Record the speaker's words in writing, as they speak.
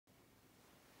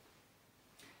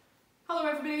Hello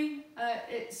everybody,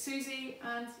 it's Susie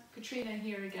and Katrina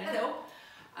here again. Hello.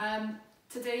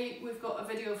 Today we've got a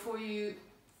video for you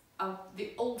of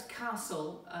the Old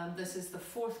Castle. This is the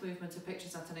fourth movement of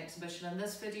Pictures at an Exhibition, and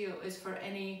this video is for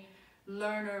any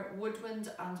learner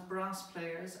woodwind and brass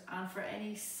players and for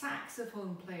any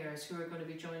saxophone players who are going to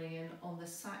be joining in on the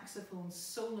saxophone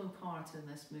solo part in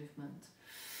this movement.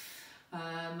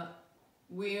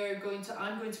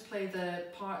 I'm going to play the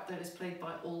part that is played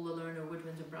by all the learner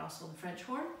woodwind and brass on the French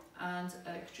horn, and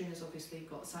Katrina's obviously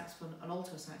got saxophone, an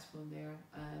alto saxophone there,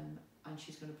 and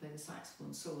she's going to play the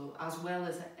saxophone solo as well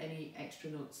as any extra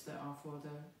notes that are for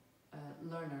the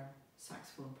learner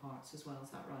saxophone parts as well. Is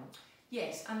that right?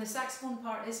 Yes, and the saxophone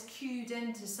part is cued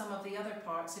into some of the other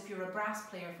parts. If you're a brass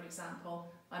player, for example,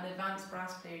 an advanced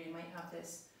brass player, you might have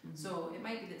this. Mm-hmm. So it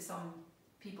might be that some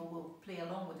people will play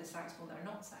along with the saxophone that are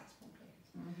not saxophone players.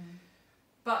 Mm-hmm.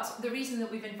 But the reason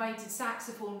that we've invited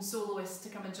saxophone soloists to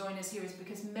come and join us here is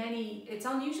because it's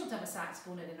unusual to have a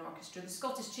saxophone in an orchestra. The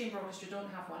Scottish Chamber Orchestra don't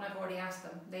have one. I've already asked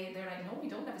them. They're like, no, we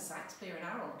don't have a sax player in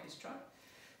our orchestra.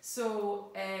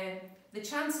 So the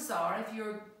chances are, if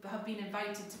you have been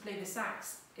invited to play the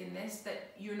sax in this,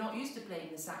 that you're not used to playing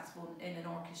the saxophone in an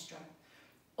orchestra.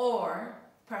 Or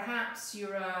perhaps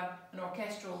you're an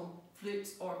orchestral flute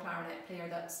or clarinet player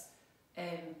that's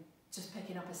just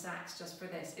picking up a sax just for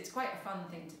this. It's quite a fun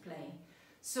thing to play.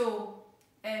 So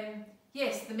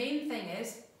yes, the main thing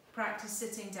is practice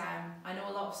sitting down. I know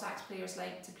a lot of sax players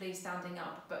like to play standing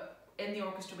up, but in the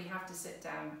orchestra we have to sit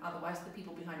down, otherwise the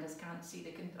people behind us can't see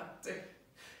the conductor.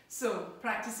 So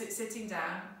practice it sitting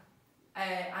down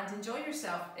and enjoy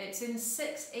yourself. It's in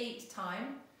 6/8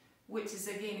 time, which is,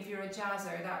 again, if you're a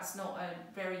jazzer, that's not a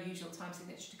very usual time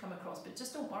signature to come across, but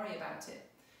just don't worry about it.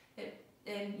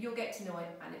 You'll get to know it,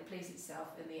 and it plays itself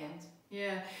in the end.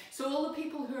 Yeah, so all the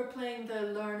people who are playing the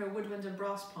learner woodwind and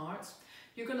brass parts,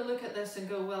 you're going to look at this and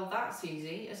go, well, that's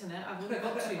easy, isn't it? I've only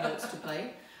got 2 notes to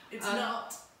play. It's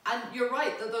not. And you're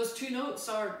right that those 2 notes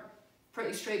are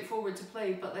pretty straightforward to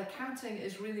play, but the counting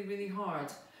is really, really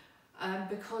hard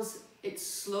because it's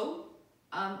slow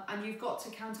and you've got to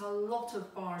count a lot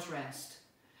of bars rest.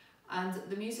 And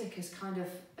the music is kind of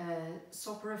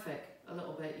soporific a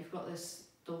little bit. You've got this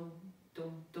dum,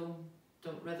 dum, dum,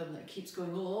 dum rhythm that keeps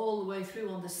going all the way through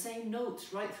on the same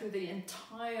notes right through the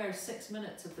entire 6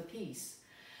 minutes of the piece.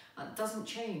 It doesn't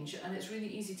change, and it's really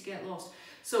easy to get lost.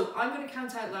 So I'm going to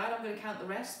count out loud. I'm going to count the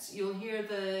rests. You'll hear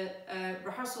the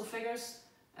rehearsal figures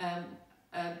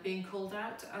being called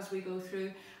out as we go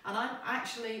through, and I'm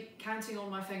actually counting on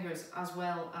my fingers as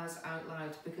well as out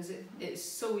loud because it's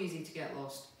so easy to get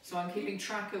lost. So I'm keeping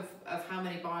track of how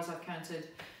many bars I've counted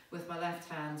with my left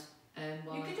hand.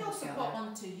 You could also pop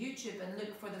onto YouTube and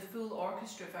look for the full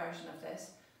orchestra version of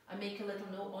this and make a little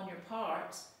note on your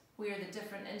part where the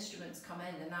different instruments come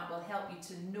in, and that will help you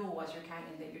to know as you're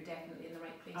counting that you're definitely in the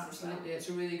right place. Absolutely, it's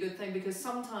a really good thing because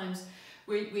sometimes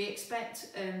we expect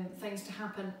things to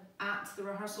happen at the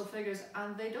rehearsal figures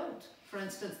and they don't. For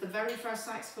instance, the very first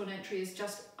saxophone entry is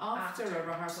just after a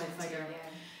rehearsal figure.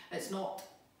 Yeah. It's not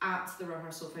at the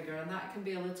rehearsal figure, and that can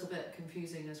be a little bit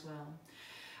confusing as well.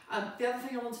 The other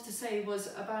thing I wanted to say was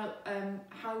about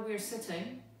how we're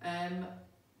sitting.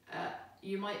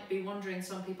 You might be wondering,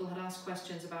 some people had asked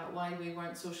questions about why we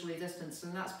weren't socially distanced,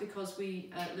 and that's because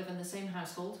we live in the same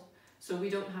household, so we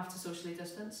don't have to socially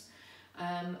distance.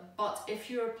 But if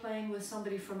you're playing with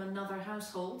somebody from another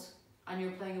household and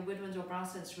you're playing a woodwind or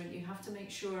brass instrument, you have to make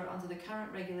sure under the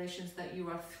current regulations that you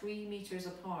are 3 meters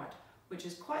apart, which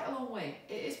is quite a long way.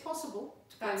 It is possible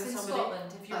to play with somebody. That's in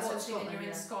Scotland. If you're watching and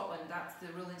you're in Scotland, that's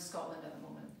the rule in Scotland at the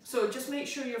moment. So just make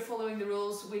sure you're following the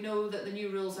rules. We know that the new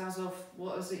rules as of,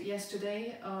 what was it,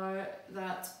 yesterday, are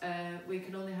that we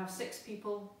can only have 6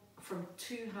 people from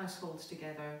 2 households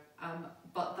together.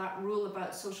 But that rule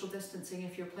about social distancing,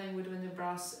 if you're playing woodwind and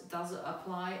brass, does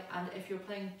apply. And if you're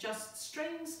playing just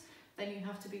strings, then you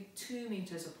have to be 2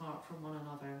 meters apart from one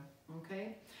another.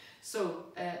 Okay? So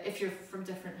if you're from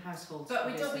different households. But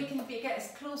we can get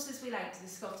as close as we like to the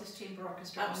Scottish Chamber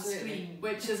Orchestra on screen.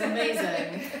 Which is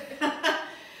amazing.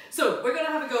 So we're going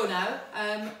to have a go now,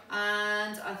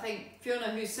 and I think Fiona,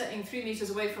 who's sitting 3 meters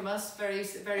away from us very,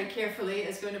 very carefully,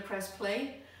 is going to press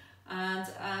play, and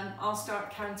I'll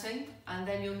start counting, and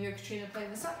then you'll hear Katrina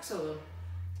playing the sax solo.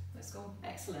 Let's go.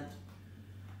 Excellent.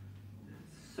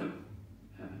 So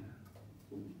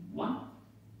 1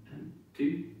 and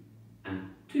 2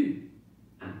 and 2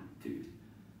 and 2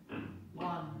 and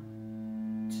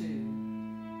 1, 2,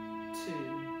 2,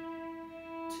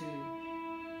 2,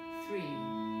 3.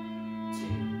 2,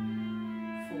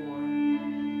 4,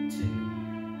 2,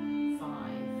 5,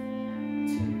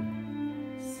 2,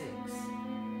 6,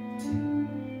 2,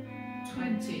 12,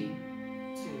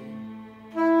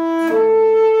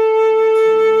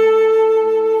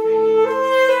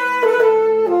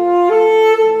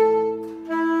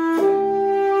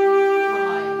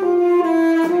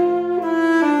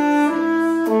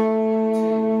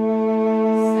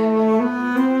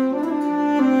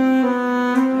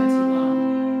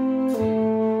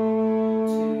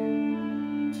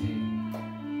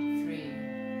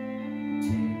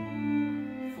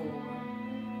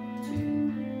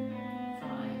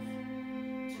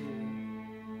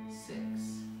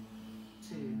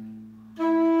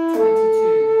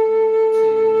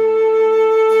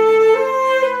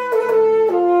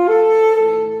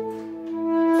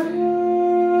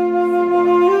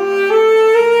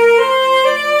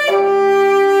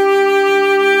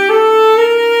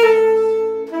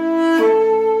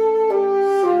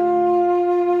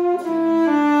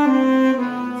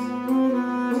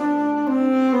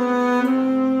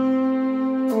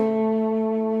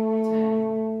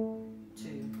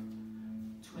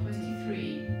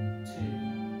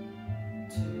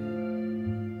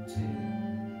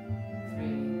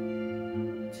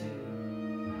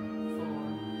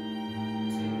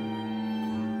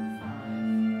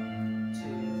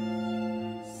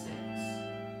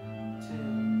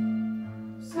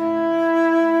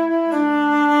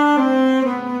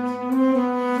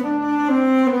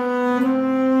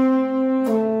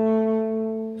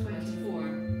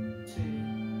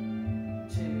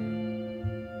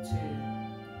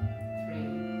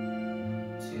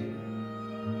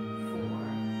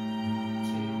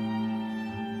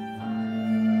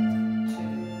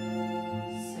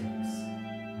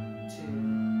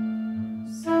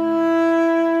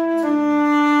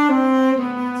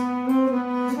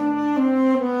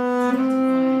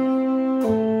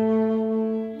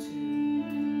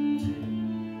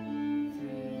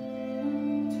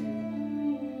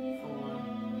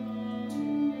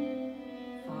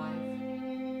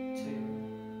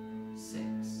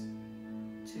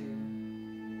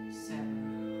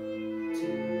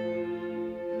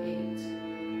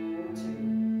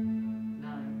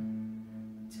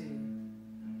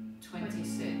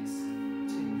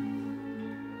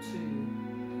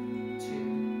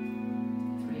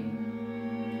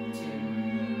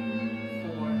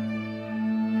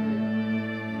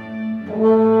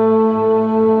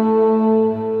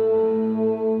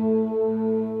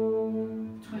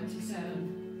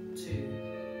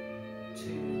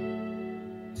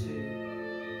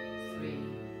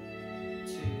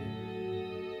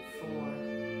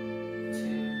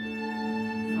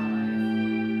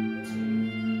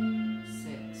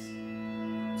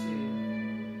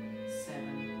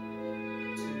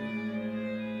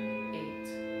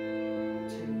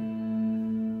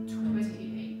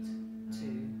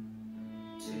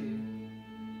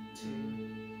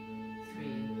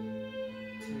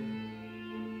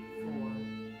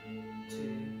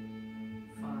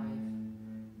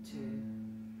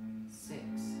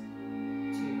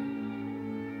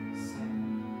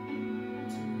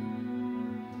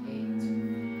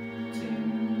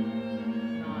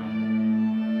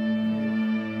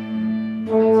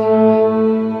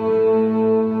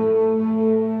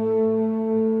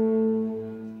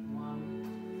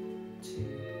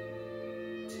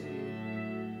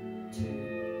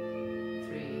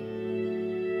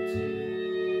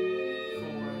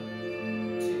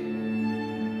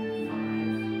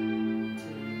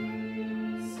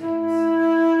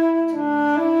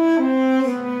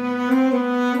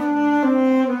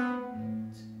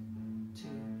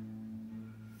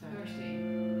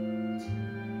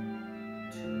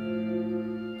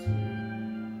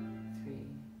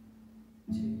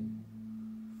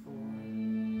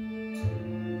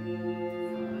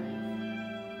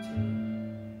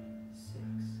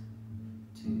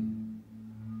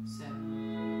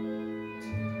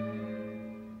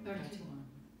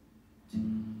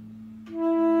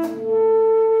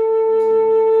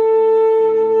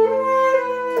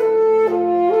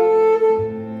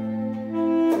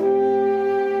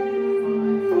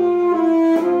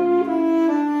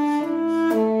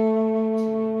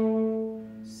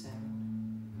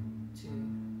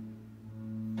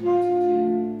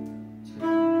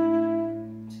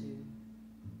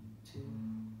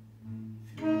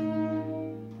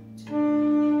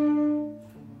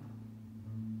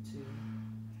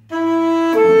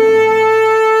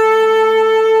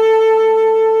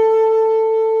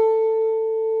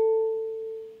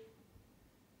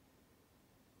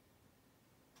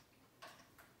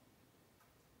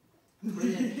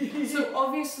 Brilliant. So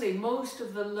obviously most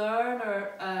of the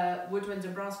learner woodwind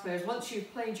and brass players, once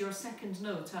you've played your second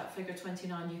note at figure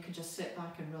 29, you can just sit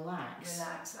back and relax.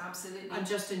 Relax, absolutely. And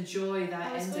just enjoy that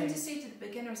ending. I was going to say to the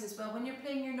beginners as well, when you're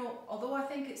playing your note, although I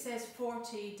think it says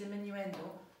 40 diminuendo,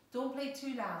 don't play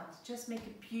too loud, just make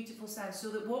a beautiful sound, so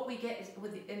that what we get is,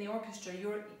 in the orchestra,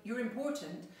 you're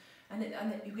important, and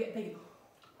you get big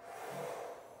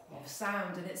of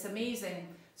sound, and it's amazing.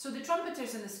 So the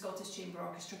trumpeters in the Scottish Chamber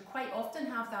Orchestra quite often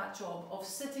have that job of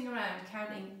sitting around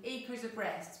counting acres of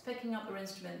rests, picking up their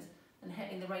instrument and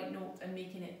hitting the right note and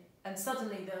making it, and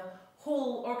suddenly the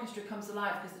whole orchestra comes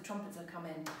alive because the trumpets have come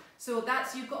in. So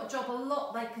you've got a job a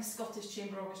lot like a Scottish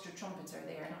Chamber Orchestra trumpeter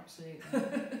there.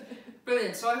 Absolutely.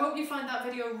 Brilliant. So I hope you find that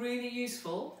video really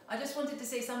useful. I just wanted to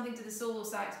say something to the solo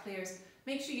sax players.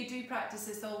 Make sure you do practice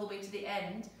this all the way to the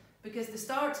end, because the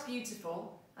start's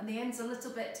beautiful and the end's a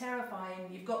little bit terrifying.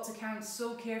 You've got to count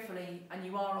so carefully and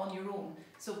you are on your own.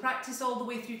 So practice all the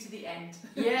way through to the end.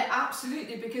 Yeah,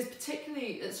 absolutely, because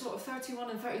particularly at sort of 31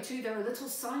 and 32 there are little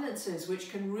silences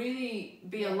which can really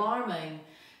be alarming.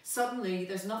 Suddenly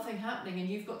there's nothing happening and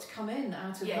you've got to come in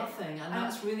out of nothing, and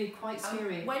that's really quite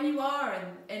scary. When you are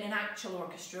in an actual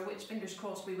orchestra, which fingers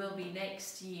crossed we will be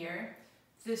next year,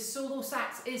 the solo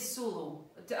sax is solo.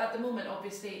 At the moment,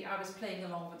 obviously, I was playing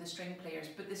along with the string players,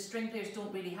 but the string players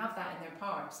don't really have that in their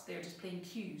parts. They're just playing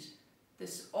cues. The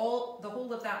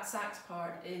whole of that sax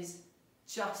part is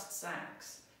just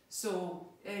sax. So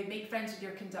make friends with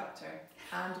your conductor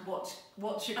and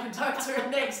watch your conductor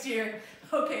next year.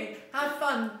 Okay, have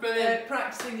fun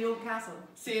practicing the Old Castle.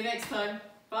 See you next time.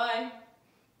 Bye.